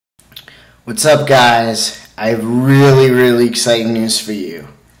What's up, guys? I have really exciting news for you,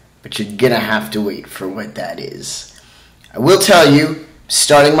 but you're gonna have to wait for what that is. I will tell you,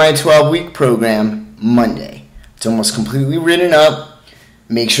 starting my 12-week program Monday. It's almost completely written up.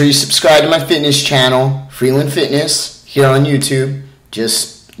 Make sure you subscribe to my fitness channel, Freeland Fitness, here on YouTube.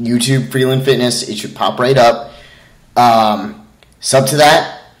 Just YouTube Freeland Fitness. It should pop right up. Sub to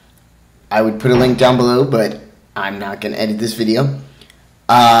that. I would put a link down below, but I'm not going to edit this video.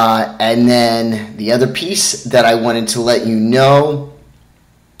 And then the other piece that I wanted to let you know.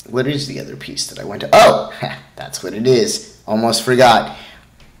 What is the other piece that I went to? Oh, that's what it is. Almost forgot.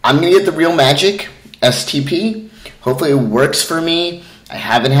 I'm going to get the Real Magic STP. Hopefully it works for me. I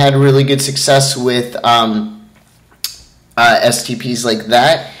haven't had really good success with STPs like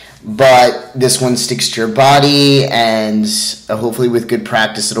that, but this one sticks to your body, and hopefully with good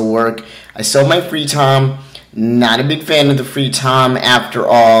practice it'll work. I still have my Free Tom. Not a big fan of the Free Tom after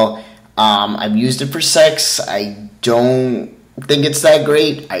all. I've used it for sex. I don't think it's that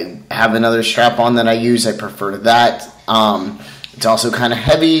great. I have another strap-on that I use. I prefer that. It's also kind of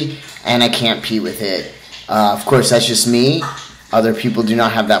heavy, and I can't pee with it. Of course, that's just me. Other people do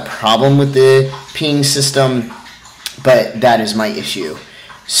not have that problem with the peeing system, but that is my issue.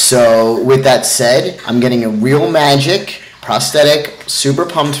 So with that said, I'm getting a Real Magic prosthetic. Super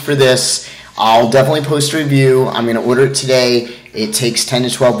pumped for this. I'll definitely post a review. I'm going to order it today. It takes 10 to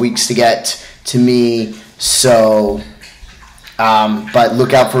 12 weeks to get to me. So, but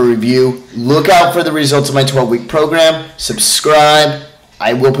look out for a review. Look out for the results of my 12-week program. Subscribe.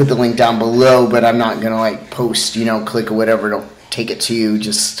 I will put the link down below, but I'm not going to like post, click or whatever. It'll take it to you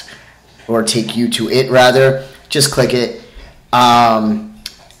or take you to it rather. Just click it. And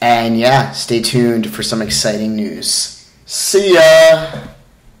yeah, stay tuned for some exciting news. See ya.